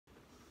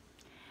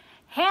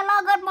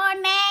Hello, good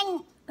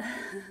morning!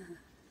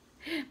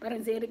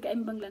 Parang si Erika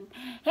Imbang lang.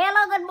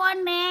 Hello, good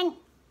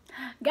morning!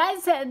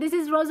 Guys, this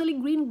is Rosalie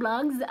Green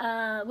Vlogs.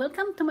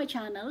 Welcome to my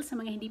channel. Sa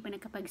mga hindi pa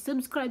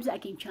nakapag-subscribe sa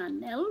aking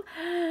channel,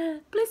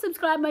 please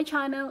subscribe my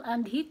channel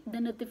and hit the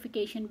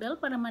notification bell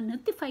para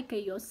ma-notify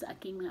kayo sa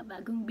aking mga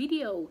bagong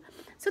video.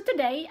 So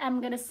today,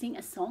 I'm gonna sing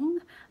a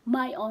song,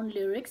 my own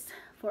lyrics,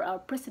 for our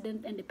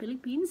President in the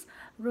Philippines,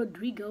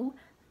 Rodrigo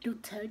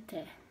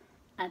Duterte.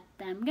 At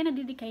I'm gonna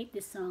dedicate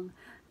this song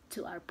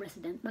to our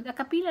President.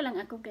 Mag-akapila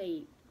lang ako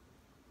kay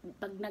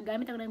pag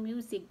nagamit ako ng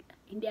music,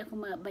 hindi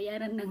ako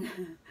mabayaran ng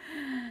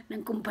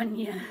ng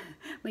kumpanya.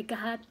 May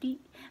kahati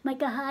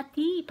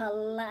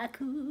pala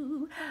ako.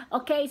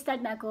 Okay,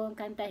 start na ako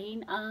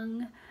kantahin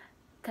ang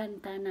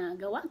kanta na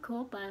gawa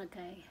ko para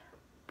kay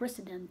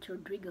President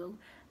Rodrigo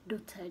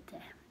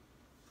Duterte.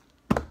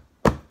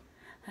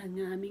 Ang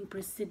aming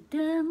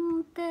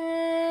Presidente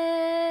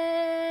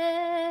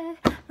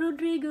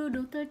Rodrigo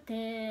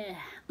Duterte.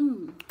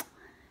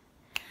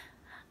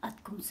 At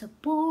kung sa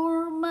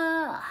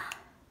forma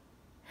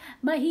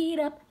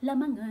mahirap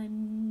lamangan,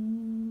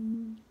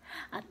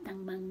 at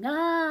ang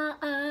mga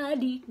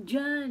adik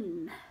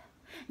dyan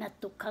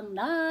natukang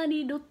na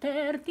ni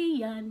Duterte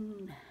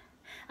yan,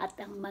 at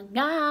ang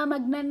mga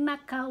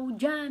magnanakaw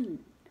dyan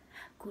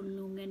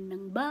kulungan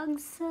ng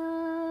bagsak.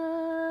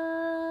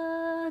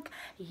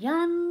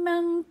 Yan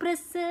ang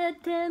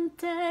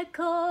presidente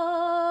ko,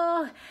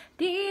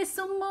 di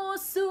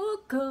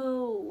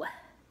sumusuko.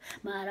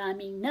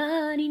 Maraming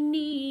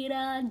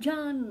naninira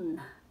dyan,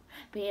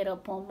 pero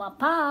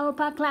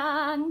pumapalpak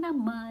lang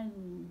naman.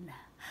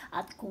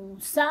 At kung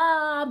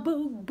sa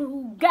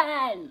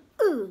bugbugan,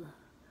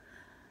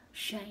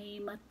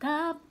 siya'y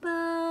matapang.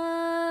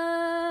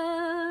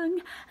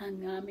 Ang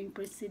aming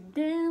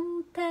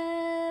presidente,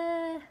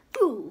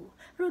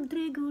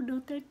 Rodrigo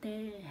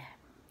Duterte.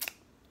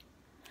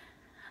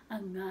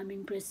 Ang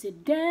aming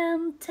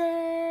presidente,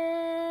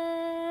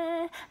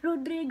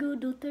 Rodrigo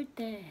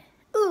Duterte.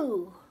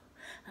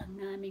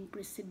 Ang aming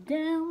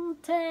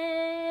presidente,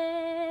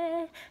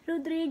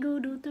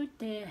 Rodrigo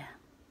Duterte.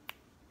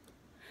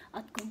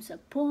 At kung sa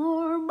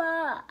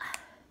forma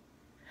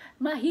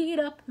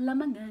mahirap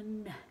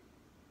lamangan,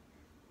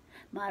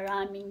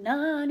 maraming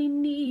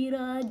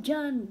naninira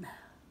dyan,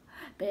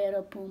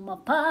 pero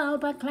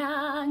pumapalpak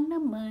lang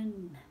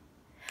naman.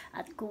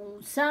 At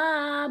kung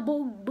sa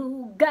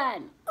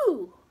bugbugan,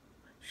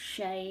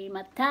 siya'y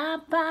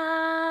matapang.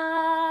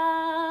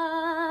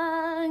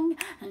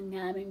 Ang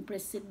aming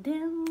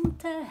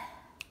presidente,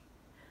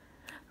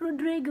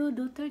 Rodrigo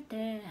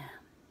Duterte.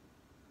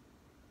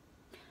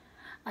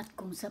 At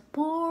kung sa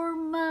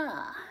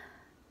forma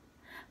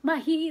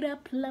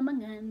mahirap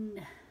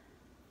lamangan,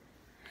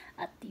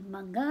 at di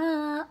mga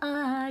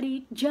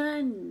arit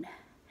dyan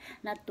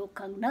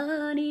natukang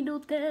na ni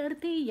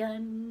Duterte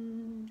yan,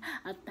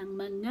 at ang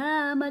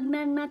mga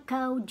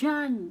magnanakaw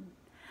dyan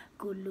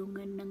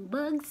kulungan ng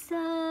bagsak.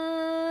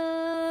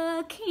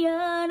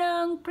 Yan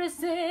ang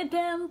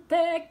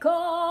presidente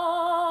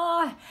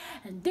ko,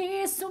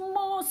 di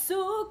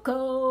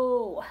sumusuko.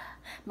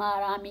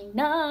 Maraming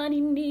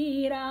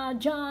naninira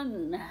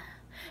dyan,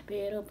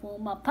 pero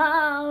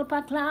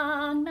pumapalpak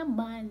lang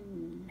naman.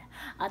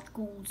 At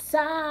kung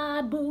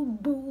sa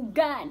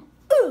bugbugan,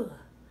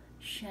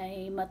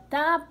 siya'y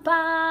matapang.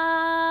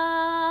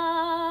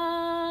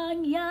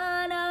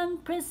 Yan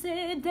ang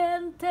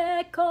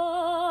presidente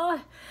ko,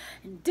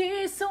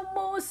 di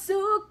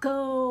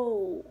sumusuko.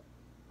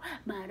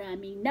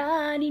 Maraming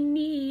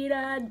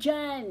naninira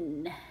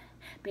dyan,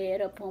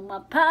 pero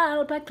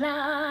pumapalpak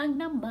lang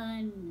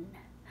naman.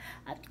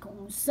 At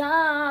kung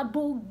sa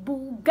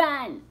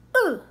bugbugan,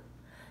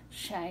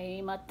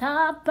 siya'y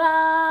matapang.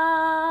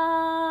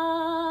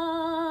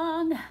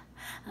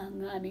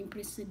 Ang aming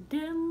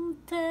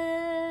presidente,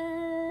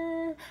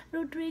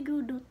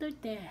 Rodrigo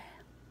Duterte.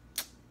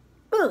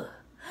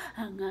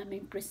 Ang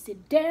aming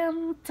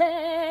presidente,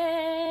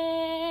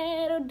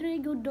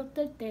 Rodrigo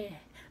Duterte.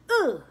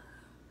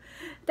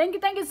 Thank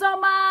you so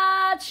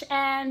much.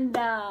 And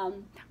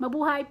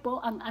mabuhay po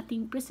ang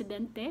ating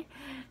presidente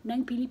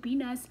ng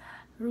Pilipinas,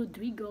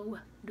 Rodrigo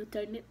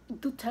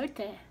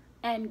Duterte.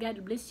 And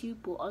God bless you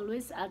po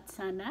always, at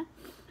sana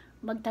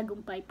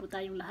magtagumpay po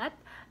tayong lahat.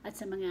 At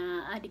sa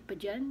mga adik pa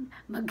dyan,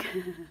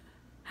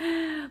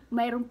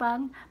 mayroon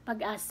pang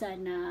pag-asa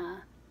na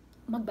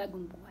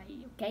magbagong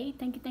buhay. Okay?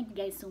 Thank you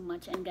guys so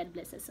much, and God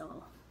bless us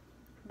all.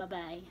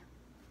 Bye-bye.